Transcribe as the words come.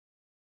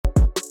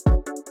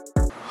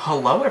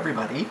Hello,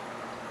 everybody.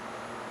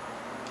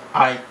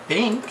 I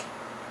think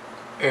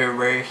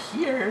we're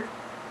here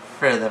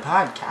for the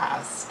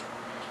podcast.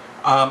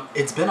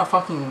 It's been a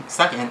fucking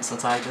second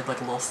since I did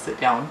like a little sit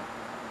down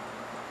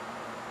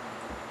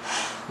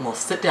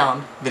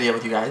video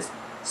with you guys.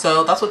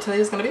 So that's what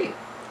today is gonna be.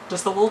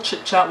 Just a little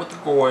chit chat with the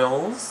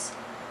royals.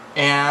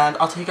 And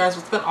I'll tell you guys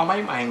what's been on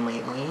my mind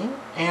lately.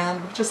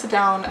 And we just sit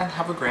down and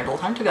have a grand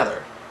old time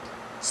together.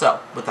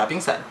 So, with that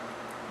being said,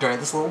 during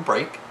this little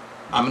break,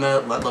 I'm gonna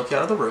let Loki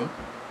out of the room.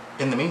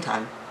 In the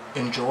meantime,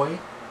 enjoy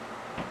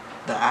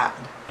the ad.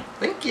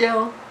 Thank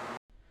you.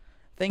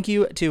 Thank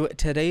you to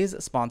today's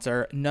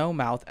sponsor, No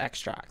Mouth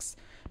Extracts.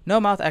 No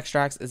Mouth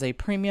Extracts is a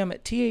premium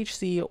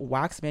THC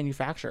wax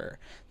manufacturer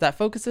that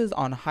focuses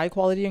on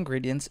high-quality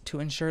ingredients to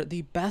ensure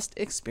the best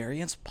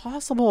experience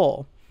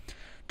possible.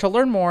 To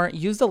learn more,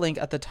 use the link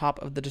at the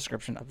top of the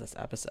description of this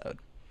episode.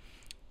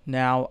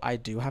 Now, I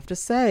do have to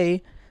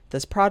say,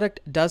 this product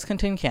does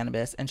contain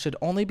cannabis and should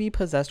only be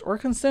possessed or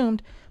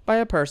consumed by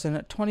a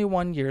person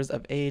 21 years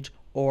of age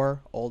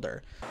or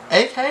older.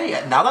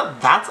 Okay, now that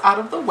that's out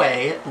of the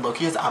way,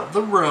 Loki is out of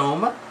the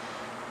room.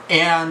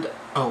 And,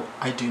 oh,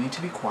 I do need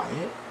to be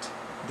quiet.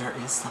 There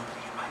is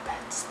somebody in my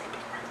bed sleeping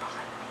right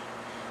behind me.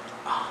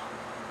 Oh.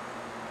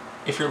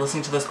 If you're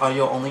listening to this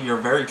audio only, you're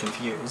very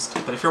confused.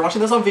 But if you're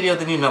watching this on video,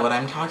 then you know what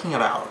I'm talking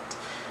about.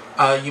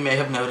 You may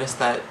have noticed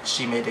that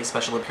she made a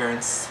special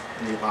appearance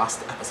in the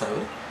last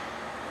episode.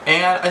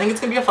 And I think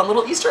it's going to be a fun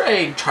little Easter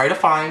egg. Try to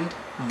find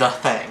the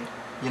thing.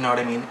 You know what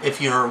I mean?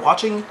 If you're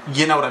watching,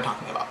 you know what I'm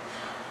talking about.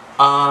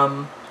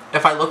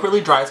 If I look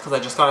really dry, it's because I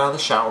just got out of the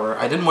shower.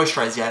 I didn't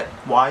moisturize yet.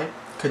 Why?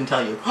 Couldn't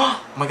tell you.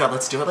 Oh my god,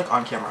 let's do it like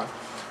on camera.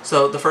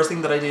 So the first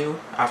thing that I do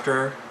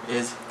after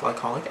is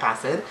glycolic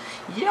acid.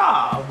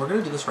 Yeah, we're going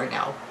to do this right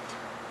now.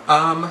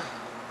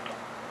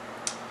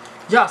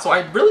 Yeah, so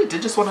I really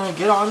did just want to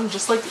get on and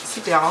just like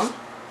sit down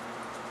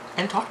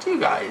and talk to you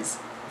guys.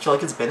 I feel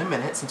like it's been a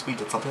minute since we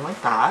did something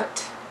like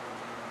that.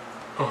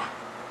 Oh.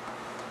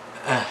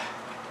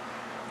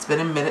 It's been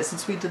a minute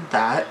since we did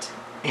that.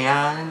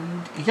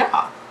 And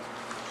yeah.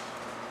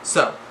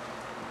 So,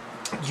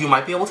 you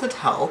might be able to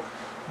tell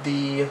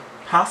the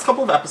past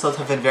couple of episodes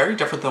have been very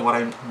different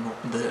than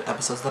the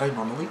episodes that I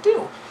normally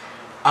do.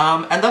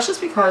 And that's just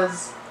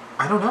because,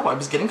 I don't know, I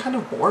was getting kind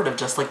of bored of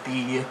just like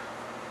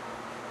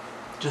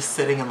just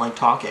sitting and like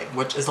talking,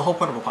 which is the whole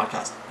point of a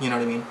podcast. You know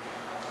what I mean?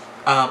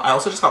 I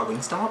also just got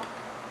Wingstop.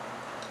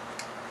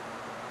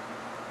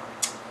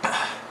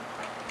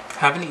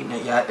 Haven't eaten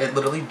it yet. It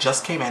literally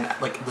just came in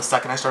like the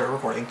second I started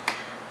recording.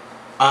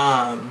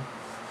 Yeah,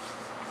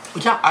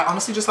 I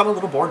honestly just got a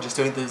little bored just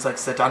doing these like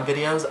sit down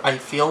videos. I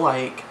feel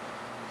like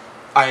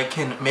I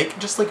can make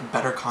just like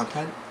better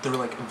content through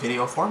like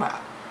video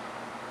format.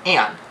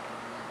 And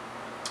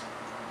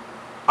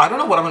I don't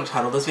know what I'm going to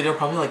title this video.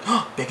 Probably like,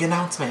 oh, big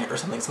announcement or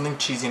something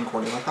cheesy and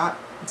corny like that.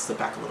 Let's sit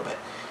back a little bit.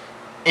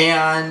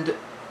 And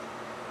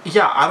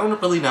yeah, I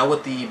don't really know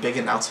what the big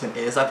announcement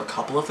is. I have a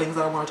couple of things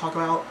that I want to talk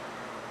about.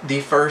 The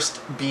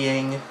first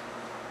being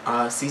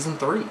season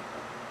 3.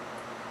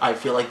 I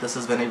feel like this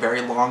has been a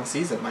very long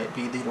season. Might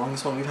be the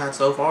longest one we've had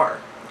so far.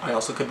 I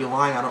also could be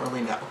lying. I don't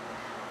really know.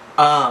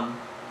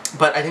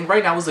 But I think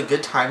right now is a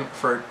good time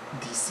for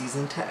the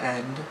season to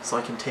end, so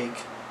I can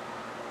take,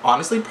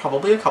 honestly,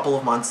 probably a couple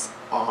of months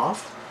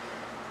off.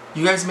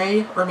 You guys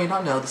may or may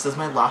not know this is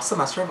my last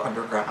semester of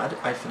undergrad.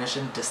 I finish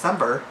in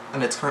December,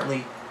 and it's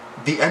currently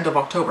the end of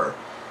October.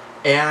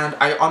 And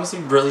I honestly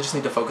really just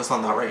need to focus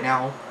on that right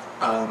now.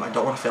 I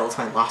don't want to fail. It's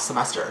my last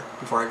semester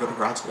before I go to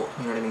grad school.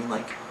 You know what I mean?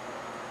 Like,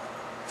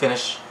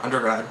 finish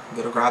undergrad,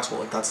 go to grad school.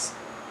 Like, that's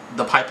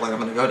the pipeline I'm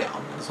going to go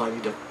down. So I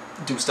need to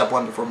do step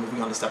 1 before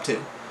moving on to step 2.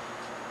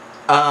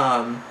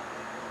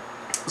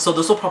 So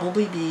this will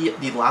probably be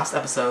the last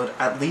episode,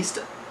 at least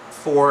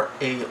for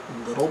a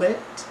little bit.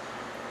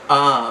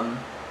 And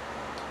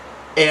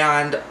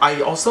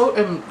I also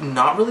am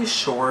not really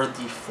sure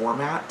the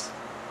format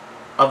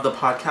of the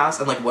podcast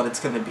and like what it's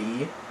going to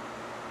be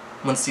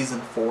when season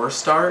 4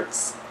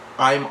 starts.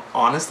 I'm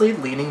honestly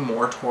leaning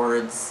more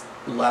towards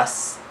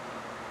less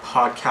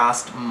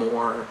podcast,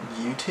 more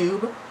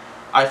YouTube.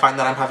 I find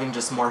that I'm having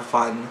just more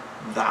fun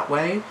that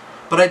way.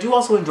 But I do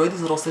also enjoy these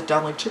little sit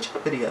down like chit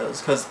chat videos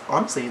because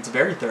honestly it's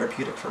very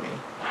therapeutic for me.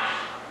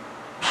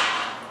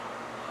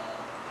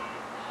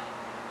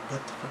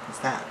 What the fuck is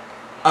that?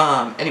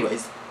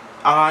 Anyways,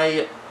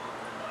 I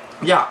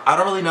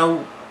don't really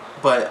know,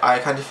 but I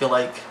kind of feel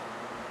like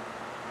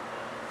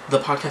the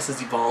podcast is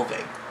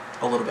evolving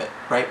a little bit,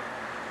 right?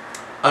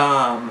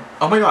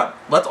 Oh my god,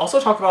 let's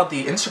also talk about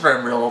the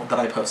Instagram reel that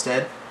I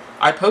posted.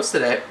 I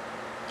posted it,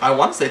 I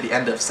want to say the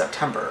end of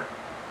September.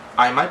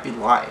 I might be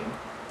lying.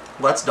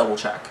 Let's double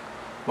check.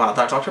 Wow,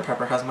 that Dr.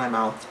 Pepper has my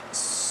mouth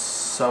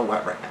so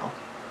wet right now.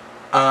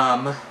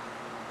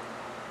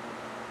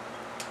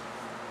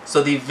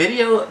 So the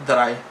video that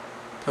I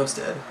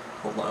posted,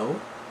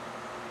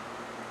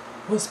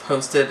 was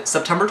posted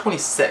September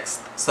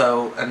 26th.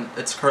 So, and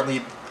it's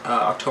currently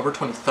October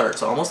 23rd,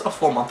 so almost a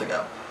full month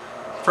ago.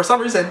 For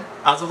some reason,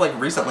 as of like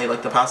recently,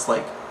 like the past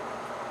like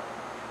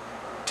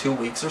 2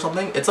 weeks or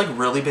something, it's like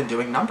really been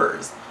doing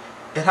numbers.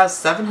 It has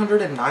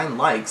 709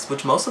 likes,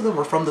 which most of them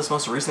were from this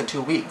most recent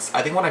 2 weeks.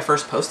 I think when I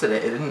first posted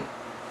it, it didn't,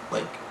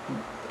 like,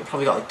 it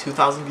probably got like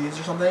 2,000 views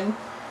or something.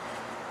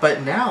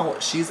 But now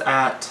she's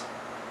at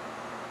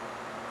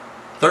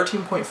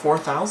 13.4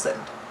 thousand,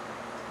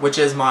 which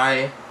is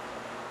my,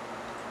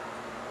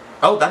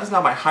 oh, that is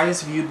now my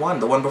highest viewed one.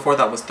 The one before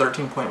that was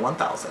 13.1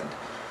 thousand.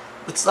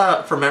 Let's,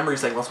 for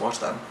memory's sake, let's watch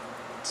them.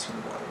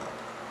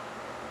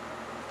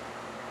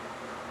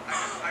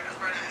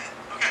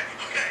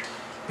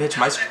 Bitch,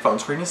 my phone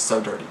screen is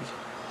so dirty.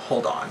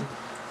 Hold on.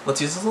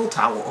 Let's use this little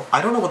towel. I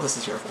don't know what this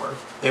is here for.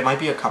 It might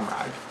be a cum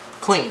rag.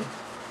 Clean.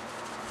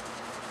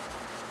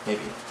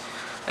 Maybe.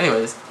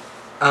 Anyways.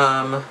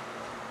 No,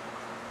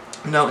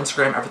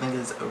 Instagram, everything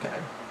is okay.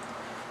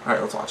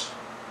 Alright, let's watch.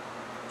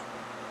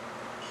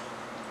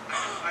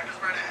 I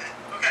just read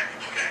it. Okay.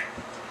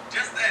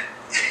 Just then,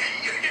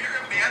 you hear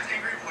a man's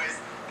angry voice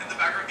in the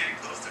background getting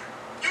closer.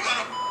 You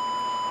gotta.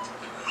 What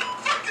the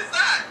fuck is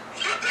that?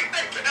 You think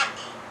they can help?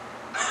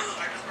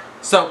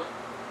 So,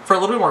 for a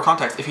little bit more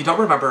context, if you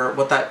don't remember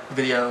what that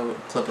video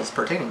clip was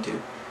pertaining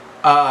to,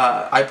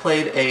 I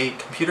played a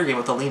computer game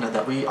with Alina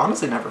that we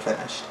honestly never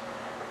finished.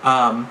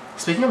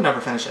 Speaking of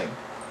never finishing,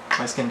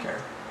 my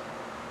skincare.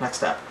 Next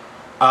step.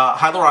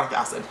 Hyaluronic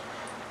acid.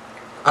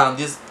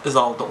 This is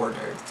all the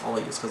ordinary. It's all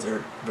I use because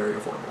they're very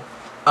affordable.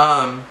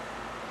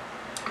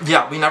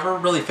 Yeah, we never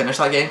really finished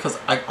that game because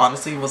I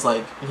honestly was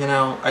like, you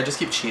know, I just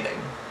keep cheating.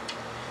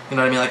 You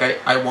know what I mean?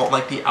 Like, I won't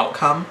like the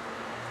outcome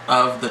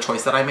of the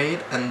choice that I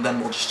made, and then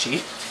we'll just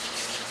cheat.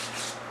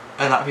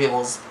 And that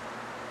feels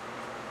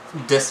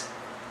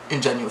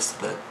disingenuous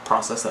to the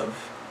process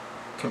of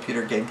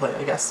computer gameplay,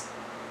 I guess.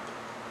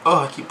 Oh,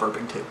 I keep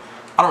burping too.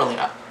 I don't really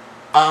know.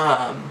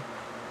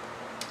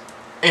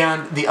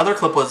 And the other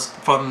clip was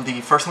from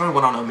the first time I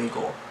went on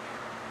Omegle,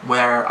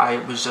 where I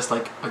was just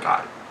like a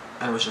guy,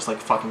 and was just like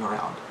fucking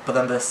around. But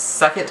then the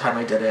second time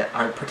I did it,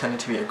 I pretended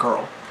to be a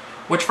girl.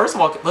 Which, first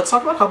of all, let's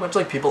talk about how much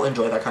like people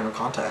enjoy that kind of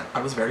content.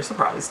 I was very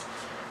surprised.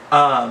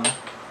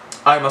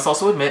 I must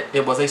also admit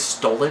it was a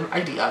stolen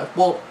idea.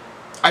 Well,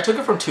 I took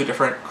it from 2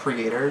 different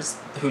creators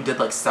who did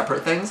like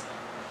separate things.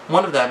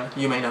 One of them,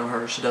 you may know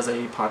her, she does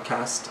a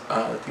podcast,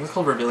 I think it's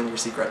called Revealing Your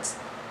Secrets,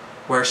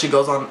 where she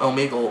goes on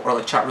Omegle or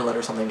like Chat Roulette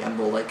or something and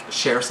will like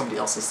share somebody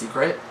else's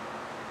secret.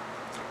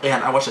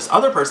 And I watched this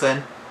other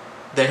person,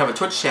 they have a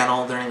Twitch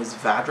channel, their name is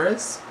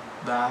Vadris,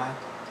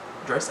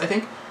 I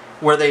think,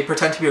 where they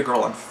pretend to be a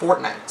girl on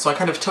Fortnite. So I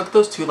kind of took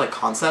those 2 like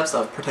concepts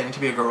of pretending to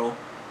be a girl,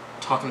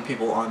 talking to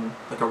people on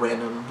like a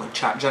random like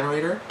chat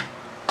generator,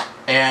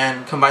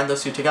 and combined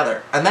those 2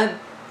 together. And then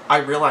I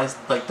realized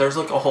like there's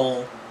like a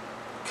whole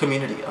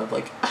community of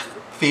like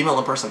female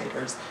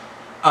impersonators.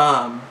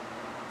 And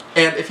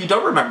if you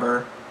don't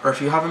remember, or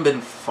if you haven't been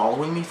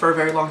following me for a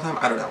very long time,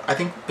 I don't know. I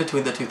think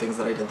between the 2 things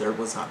that I did, there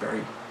was not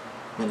very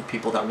many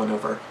people that went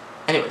over.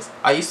 Anyways,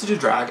 I used to do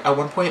drag at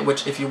one point,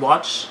 which if you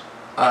watch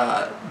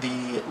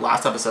the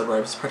last episode where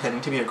I was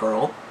pretending to be a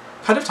girl,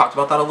 kind of talked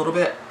about that a little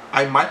bit.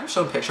 I might have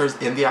shown pictures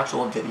in the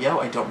actual video,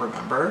 I don't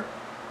remember.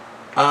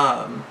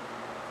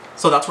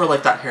 So that's where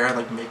like that hair and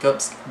like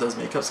those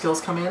makeup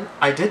skills come in.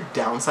 I did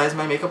downsize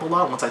my makeup a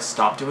lot once I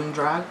stopped doing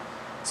drag.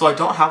 So I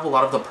don't have a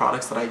lot of the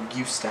products that I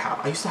used to have.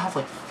 I used to have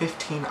like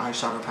 15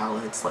 eyeshadow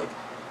palettes, like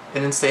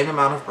an insane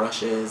amount of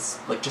brushes,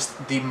 like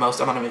just the most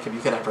amount of makeup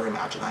you could ever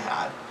imagine I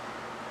had.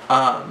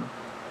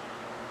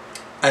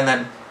 And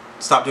then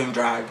stopped doing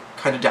drag,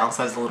 kind of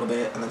downsized a little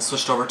bit, and then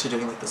switched over to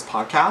doing like this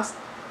podcast.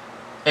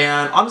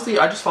 And honestly,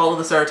 I just follow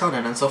the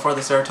serotonin, and so far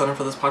the serotonin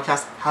for this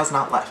podcast has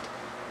not left.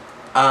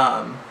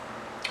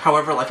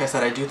 However, like I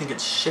said, I do think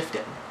it's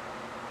shifting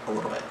a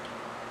little bit,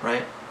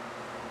 right?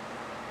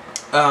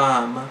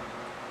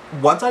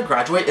 Once I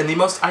graduate, in the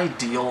most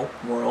ideal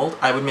world,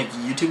 I would make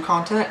YouTube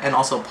content and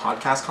also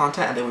podcast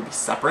content, and they would be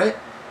separate.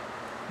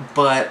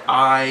 But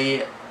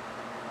I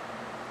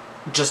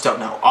just don't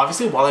know.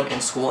 Obviously, while I'm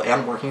in school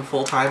and working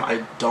full-time,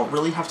 I don't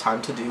really have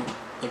time to do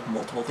like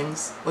multiple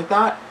things like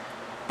that.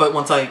 But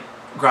once I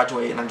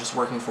graduate and I'm just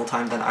working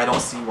full-time, then I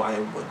don't see why I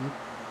wouldn't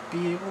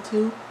be able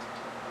to.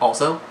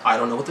 Also, I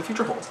don't know what the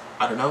future holds.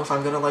 I don't know if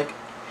I'm gonna like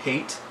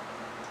hate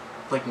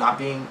like not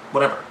being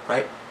whatever,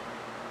 right?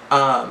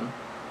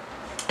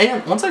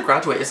 And once I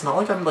graduate, it's not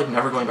like I'm like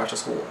never going back to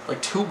school.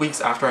 Like 2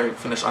 weeks after I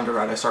finish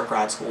undergrad, I start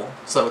grad school.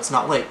 So it's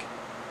not like,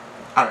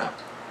 I don't know,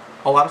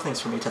 a lot of things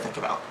for me to think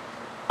about.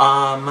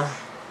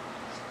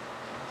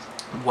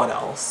 What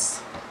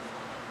else?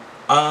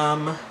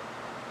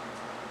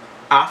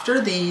 After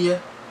the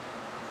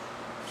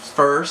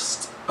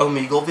first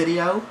Omegle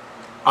video,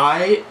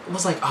 I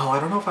was like, oh, I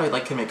don't know if I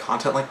like can make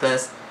content like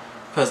this,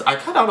 because I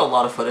cut out a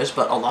lot of footage,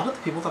 but a lot of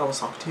the people that I was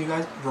talking to, you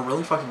guys, were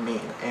really fucking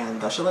mean, and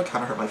that shit like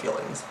kind of hurt my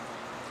feelings.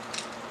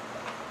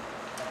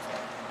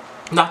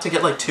 Not to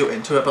get like too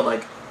into it, but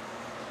like,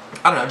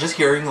 I don't know, just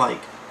hearing like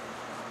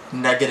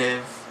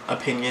negative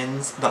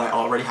opinions that I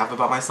already have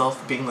about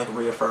myself being like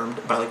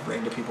reaffirmed by like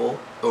random people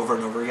over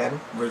and over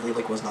again really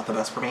like was not the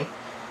best for me.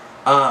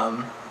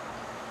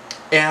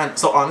 And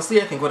so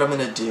honestly, I think what I'm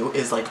gonna do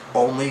is like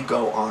only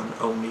go on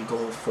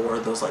Omegle for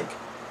those, like,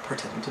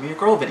 pretending to be a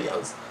girl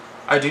videos.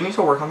 I do need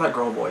to work on that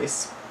girl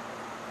voice.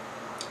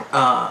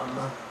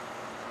 I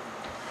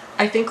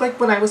think, like,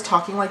 when I was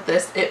talking like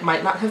this, it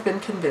might not have been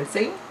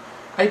convincing.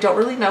 I don't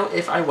really know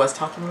if I was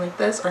talking like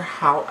this or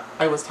how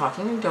I was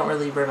talking. I don't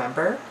really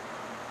remember.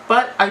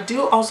 But I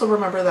do also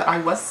remember that I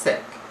was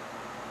sick.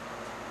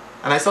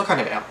 And I still kind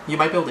of am. You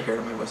might be able to hear it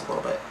in my voice a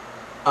little bit.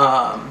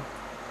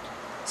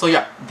 So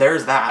yeah,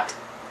 there's that.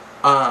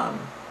 I'm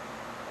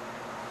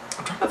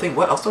trying to think,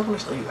 what else do I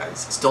want to tell you guys?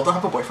 Still don't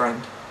have a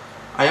boyfriend.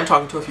 I am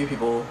talking to a few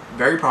people.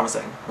 Very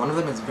promising. One of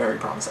them is very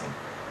promising.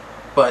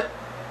 But,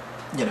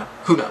 you know,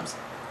 who knows?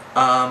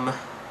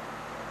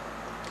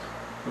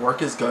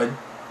 Work is good.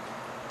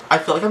 I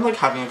feel like I'm, like,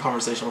 having a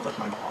conversation with, like,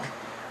 my mom.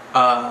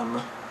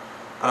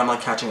 And I'm,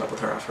 like, catching up with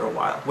her after a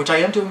while. Which I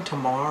am doing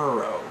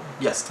tomorrow.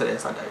 Yes, today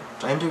is Sunday.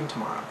 Which I am doing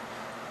tomorrow.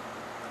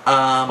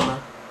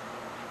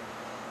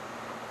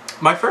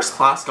 My first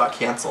class got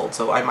canceled,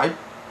 so I might...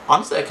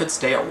 Honestly, I could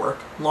stay at work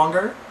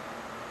longer.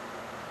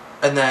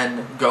 And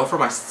then go for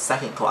my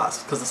second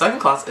class. Because the second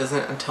class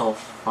isn't until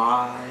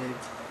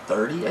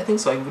 5:30, I think.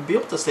 So I would be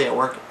able to stay at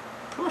work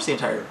pretty much the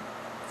entire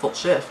full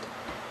shift.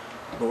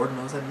 Lord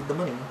knows I need the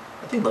money.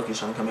 I think Loki's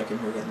trying to come back in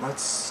here again.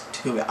 That's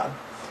too bad.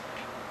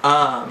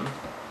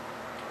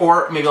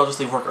 Or maybe I'll just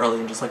leave work early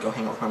and just, like, go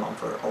hang out with my mom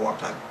for a long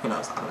time. Who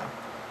knows? I don't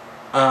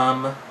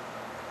know.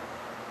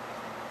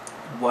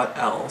 What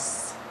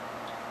else?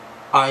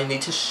 I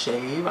need to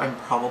shave. I'm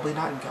probably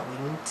not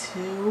going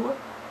to.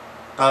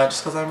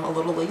 Just because I'm a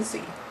little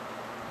lazy.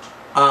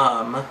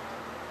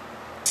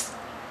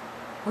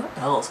 What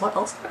else? What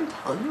else can I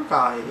tell you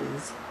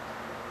guys?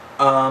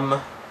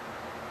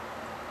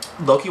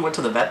 Loki went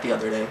to the vet the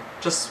other day.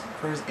 Just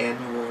for his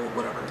annual,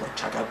 whatever, like,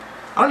 checkup.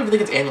 I don't even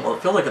think it's annual.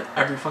 It feels like it's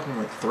every fucking,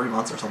 like, 3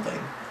 months or something.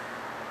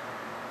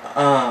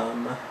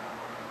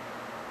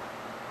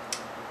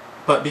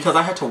 But because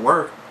I had to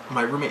work,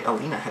 my roommate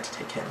Alina had to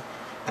take him.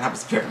 And I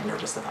was very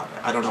nervous about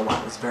it. I don't know why.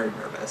 I was very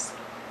nervous.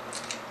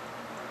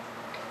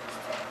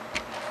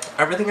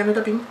 Everything ended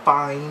up being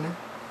fine.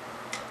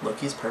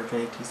 Loki's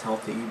perfect. He's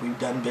healthy. We've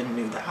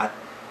knew that.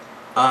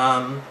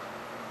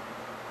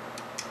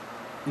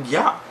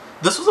 Yeah.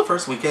 This was the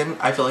first weekend,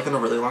 I feel like, in a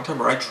really long time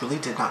where I truly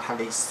did not have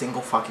a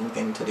single fucking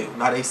thing to do.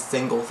 Not a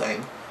single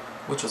thing.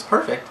 Which was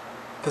perfect,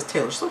 because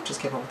Taylor Swift just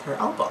came out with her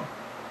album.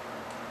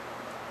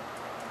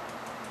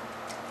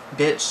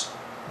 Bitch,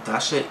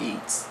 that shit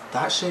eats.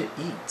 That shit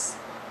eats.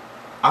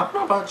 I don't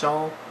know about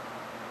y'all.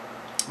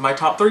 My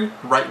top 3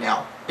 right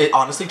now, it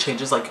honestly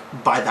changes, like,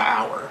 by the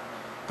hour.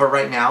 But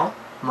right now,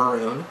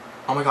 Maroon.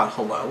 Oh my god,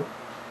 hello.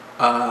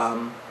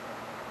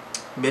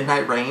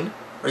 Midnight Rain.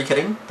 Are you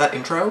kidding? That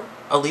intro?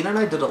 Alina and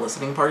I did a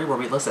listening party where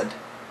we listened.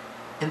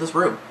 In this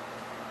room.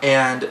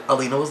 And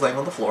Alina was laying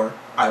on the floor.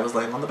 I was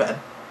laying on the bed.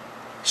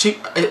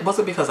 It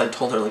wasn't because I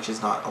told her, like,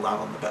 she's not allowed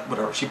on the bed.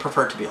 Whatever. She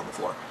preferred to be on the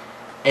floor.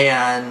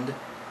 And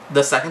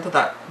the second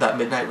that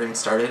Midnight Rain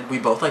started, we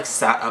both, like,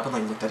 sat up and,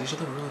 like, looked at each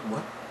other. We were like,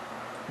 what?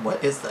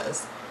 What is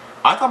this?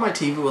 I thought my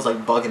TV was,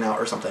 like, bugging out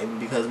or something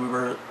because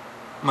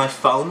my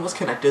phone was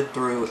connected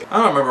through, I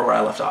don't remember where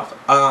I left off.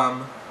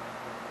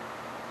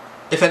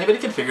 If anybody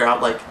can figure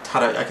out, like,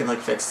 I can, like,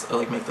 fix, or,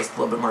 like, make this a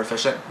little bit more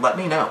efficient, let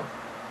me know.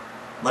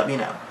 Let me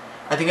know.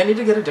 I think I need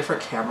to get a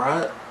different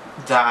camera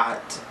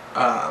that,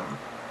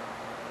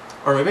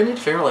 or maybe I need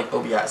to figure out, like,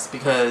 OBS,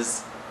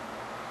 because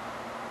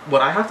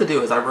what I have to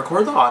do is I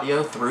record the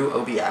audio through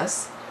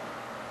OBS,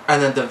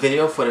 and then the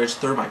video footage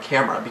through my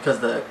camera,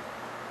 because the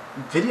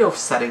video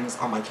settings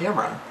on my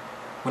camera,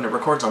 when it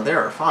records on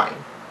there, are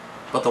fine.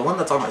 But the one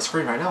that's on my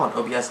screen right now on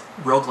OBS,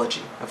 real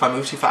glitchy. If I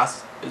move too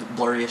fast, it's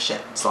blurry as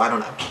shit. So I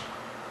don't know.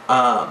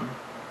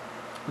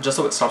 Just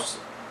so it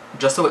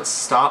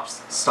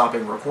stops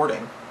stopping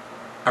recording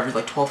every,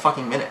 like, 12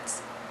 fucking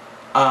minutes.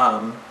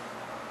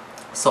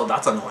 So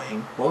that's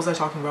annoying. What was I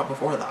talking about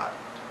before that?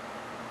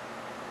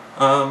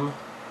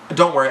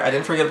 Don't worry, I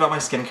didn't forget about my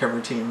skincare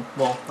routine.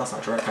 Well, that's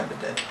not true, I kinda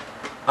did.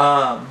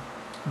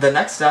 The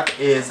next step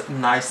is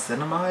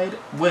niacinamide,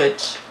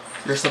 which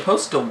you're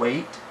supposed to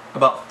wait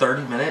about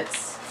 30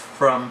 minutes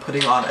from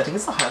putting on, I think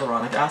it's the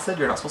hyaluronic acid.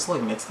 You're not supposed to,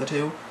 like, mix the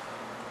two,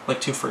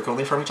 like, too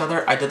frequently from each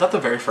other. I did that the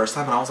very first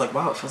time and I was like,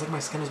 wow, it feels like my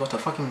skin is about to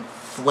fucking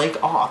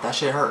flake off. That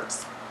shit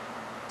hurts.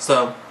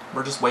 So,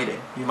 we're just waiting.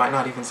 You might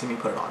not even see me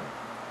put it on.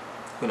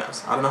 Who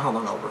knows? I don't know how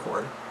long I'll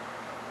record.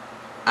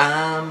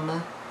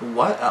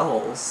 What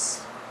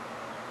else?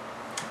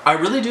 I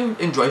really do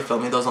enjoy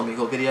filming those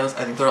Omegle videos.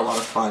 I think they're a lot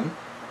of fun.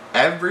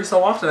 Every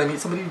so often I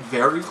meet somebody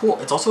very cool.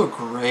 It's also a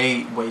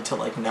great way to,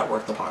 like,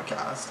 network the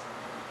podcast.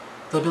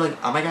 They'll be like,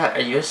 oh my god,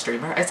 are you a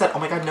streamer? I said, oh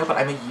my god, no, but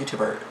I'm a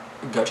YouTuber.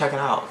 Go check it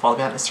out. Follow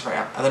me on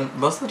Instagram. And then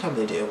most of the time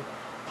they do.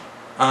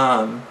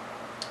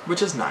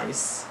 Which is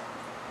nice.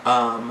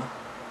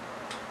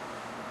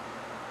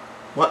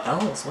 What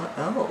else? What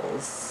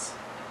else?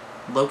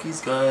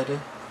 Loki's good.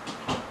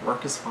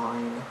 Work is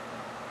fine.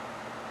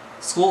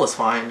 School is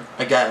fine,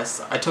 I guess.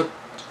 I took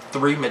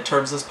 3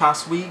 midterms this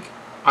past week.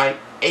 I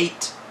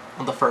ate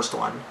on the first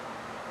one.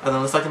 And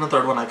then the second and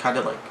third one I kind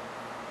of, like,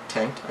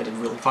 tanked. I did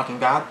really fucking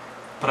bad.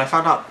 but I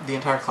found out the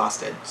entire class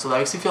did, so that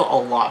makes me feel a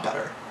lot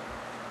better.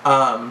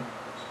 And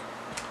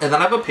then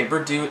I have a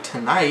paper due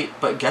tonight,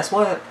 but guess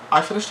what?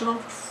 I finished it on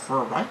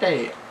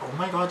Friday. Oh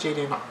my god,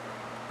 Jaden,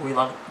 we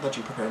love that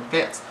you prepare in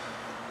advance.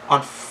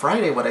 On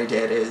Friday, what I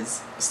did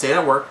is stayed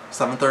at work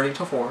 7:30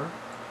 to 4.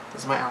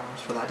 Those are my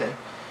hours for that day.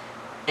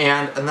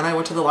 And then I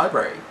went to the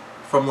library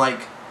from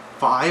like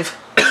 5.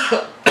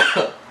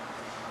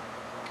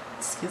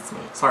 Excuse me.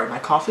 Sorry, my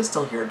cough is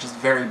still here, just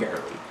very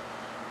barely.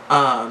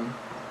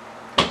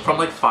 From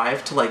like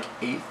 5 to like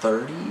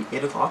 8:30,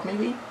 8 o'clock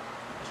maybe.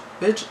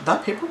 Bitch,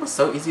 that paper was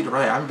so easy to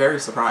write. I'm very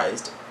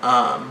surprised.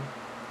 I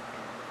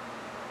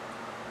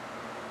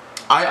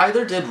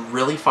either did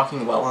really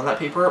fucking well on that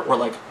paper or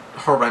like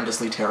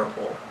horrendously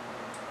terrible.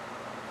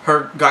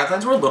 Her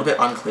guidelines were a little bit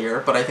unclear,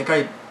 but I think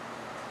I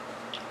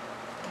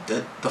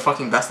did the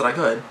fucking best that I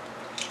could.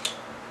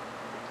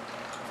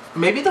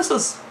 Maybe this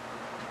is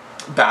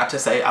bad to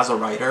say as a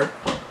writer.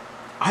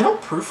 I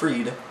don't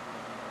proofread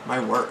my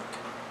work.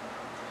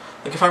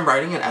 Like if I'm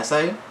writing an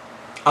essay,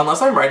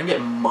 unless I'm writing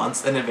it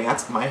months in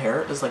advance, my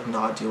hair is like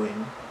not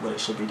doing what it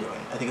should be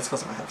doing. I think it's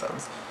because of my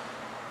headphones.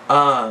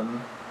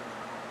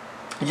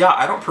 Yeah,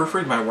 I don't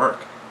proofread my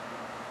work.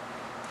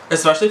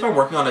 Especially if I'm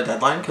working on a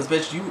deadline, because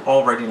bitch, you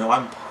already know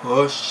I'm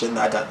pushing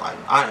that deadline.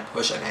 I'm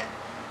pushing it.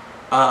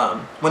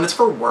 When it's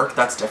for work,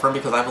 that's different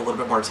because I have a little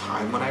bit more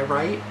time when I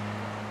write.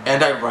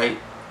 And I write,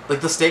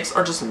 like the stakes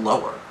are just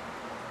lower.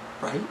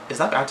 Right? Is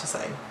that bad to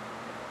say?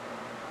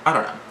 I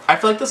don't know. I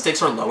feel like the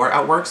stakes are lower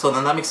at work, so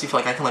then that makes me feel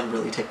like I can like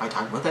really take my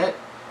time with it.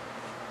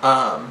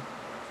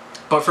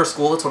 But for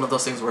school, it's one of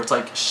those things where it's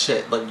like,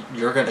 shit, like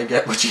you're gonna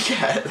get what you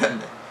get,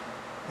 and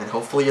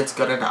hopefully it's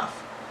good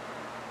enough.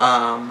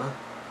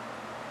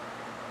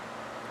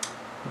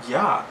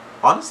 Yeah,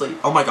 honestly,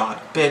 oh my god,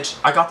 bitch,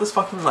 I got this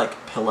fucking like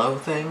pillow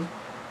thing.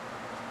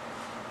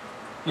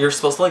 You're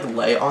supposed to like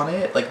lay on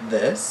it like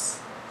this.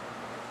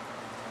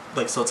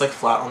 Like, so it's like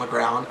flat on the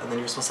ground, and then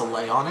you're supposed to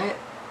lay on it.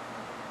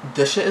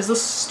 This shit is the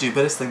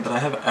stupidest thing that I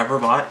have ever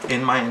bought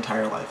in my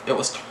entire life. It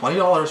was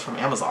 $20 from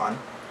Amazon,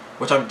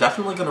 which I'm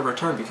definitely going to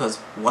return because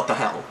what the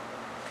hell.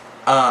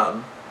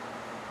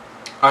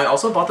 I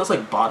also bought this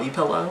like body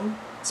pillow,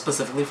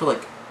 specifically for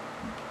like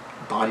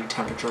body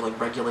temperature like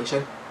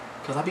regulation,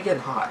 because I be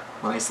getting hot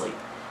when I sleep.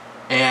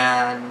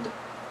 And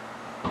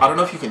I don't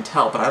know if you can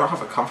tell, but I don't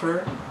have a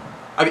comforter.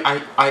 I mean,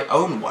 I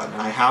own one,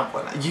 and I have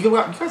one. You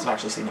guys have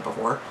actually seen it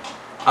before.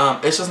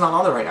 It's just not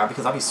on there right now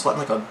because I'd be sweating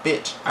like a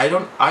bitch.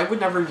 I would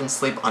never even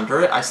sleep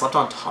under it. I slept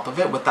on top of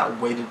it with that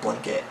weighted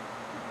blanket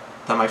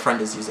that my friend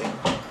is using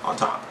on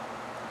top.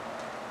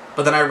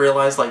 But then I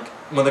realized, like,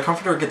 when the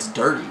comforter gets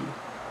dirty,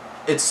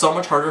 it's so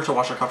much harder to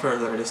wash a comforter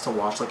than it is to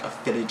wash, like, a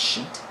fitted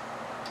sheet.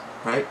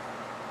 Right?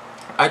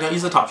 I don't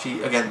use the top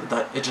sheet. Again,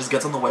 that it just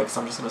gets in the way because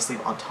I'm just going to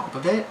sleep on top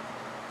of it.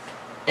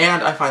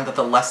 And I find that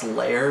the less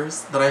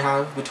layers that I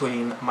have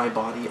between my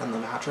body and the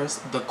mattress,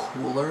 the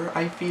cooler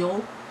I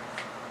feel.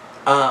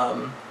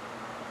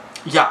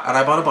 Yeah, and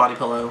I bought a body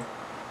pillow.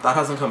 That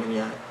hasn't come in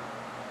yet.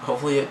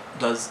 Hopefully it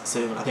does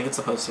soon. I think it's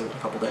supposed to in a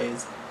couple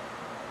days.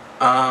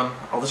 I'll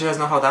let you guys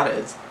know how that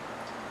is.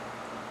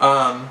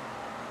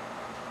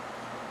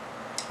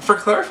 For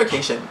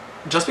clarification,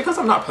 just because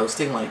I'm not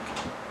posting, like,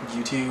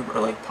 YouTube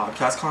or, like,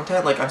 podcast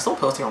content, like, I'm still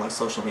posting on, like,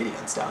 social media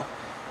and stuff.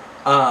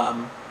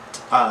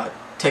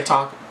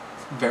 TikTok,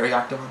 very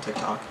active on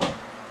TikTok.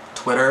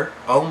 Twitter,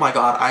 oh my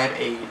god, I am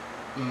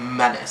a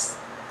menace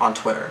on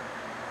Twitter.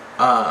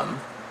 Let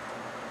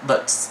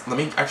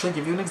me actually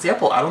give you an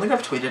example. I don't think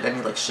I've tweeted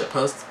any, like, shit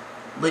posts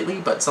lately,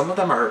 but some of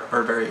them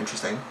are very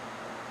interesting.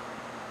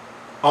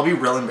 I'll be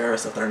real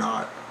embarrassed if they're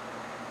not.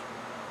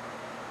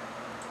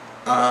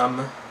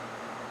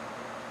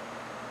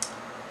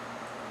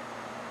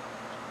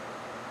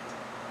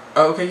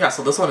 Okay, yeah,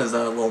 so this one is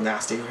a little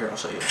nasty. Here, I'll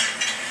show you.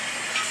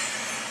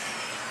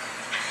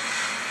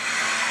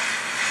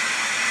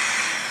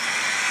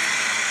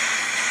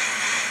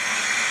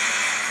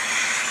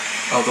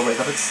 Oh, the way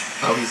that it's...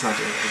 Oh, he's not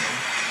doing it anymore.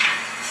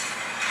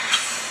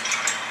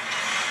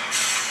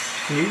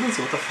 Can you even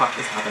see what the fuck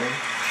is happening?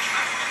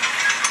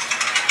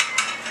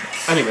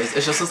 Anyways,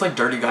 it's just this, like,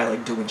 dirty guy,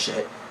 like, doing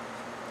shit.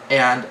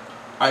 And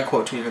I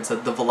quote tweeted and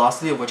said, the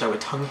velocity of which I would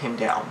tongue him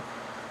down.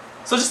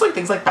 So just, like,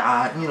 things like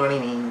that, you know what I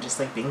mean? Just,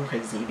 like, being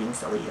crazy, being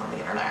silly on the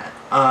internet.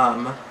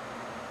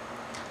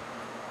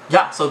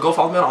 Yeah, so go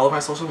follow me on all of my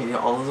social media.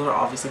 All of those are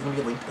obviously going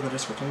to be linked in the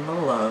description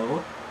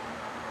below.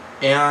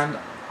 And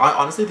I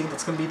honestly think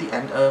that's going to be the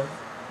end of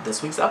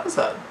this week's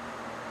episode.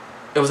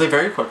 It was a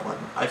very quick one.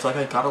 I feel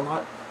like I got a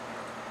lot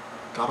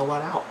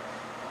out,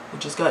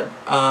 which is good.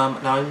 Now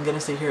I'm going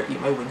to sit here, eat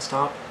my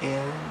Wingstop,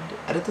 and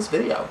edit this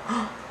video.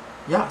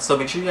 Yeah, so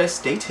make sure you guys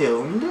stay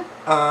tuned.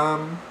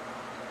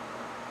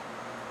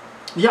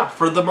 Yeah,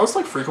 for the most,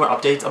 like, frequent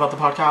updates about the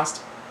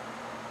podcast,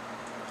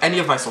 any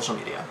of my social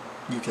media,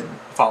 you can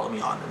follow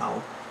me on, and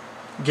I'll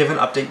give an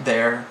update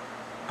there.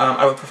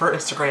 I would prefer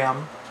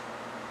Instagram,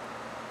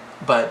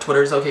 but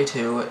Twitter's okay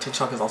too.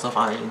 TikTok is also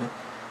fine.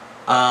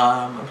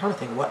 I'm trying to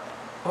think, what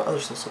other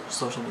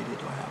social media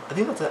do I have? I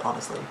think that's it,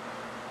 honestly.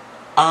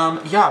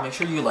 Yeah, make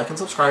sure you like and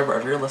subscribe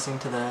wherever you're listening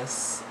to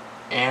this.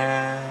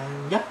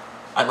 And yeah,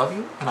 I love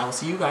you, and I will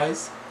see you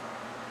guys,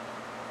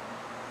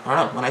 I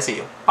don't know, when I see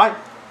you. Bye!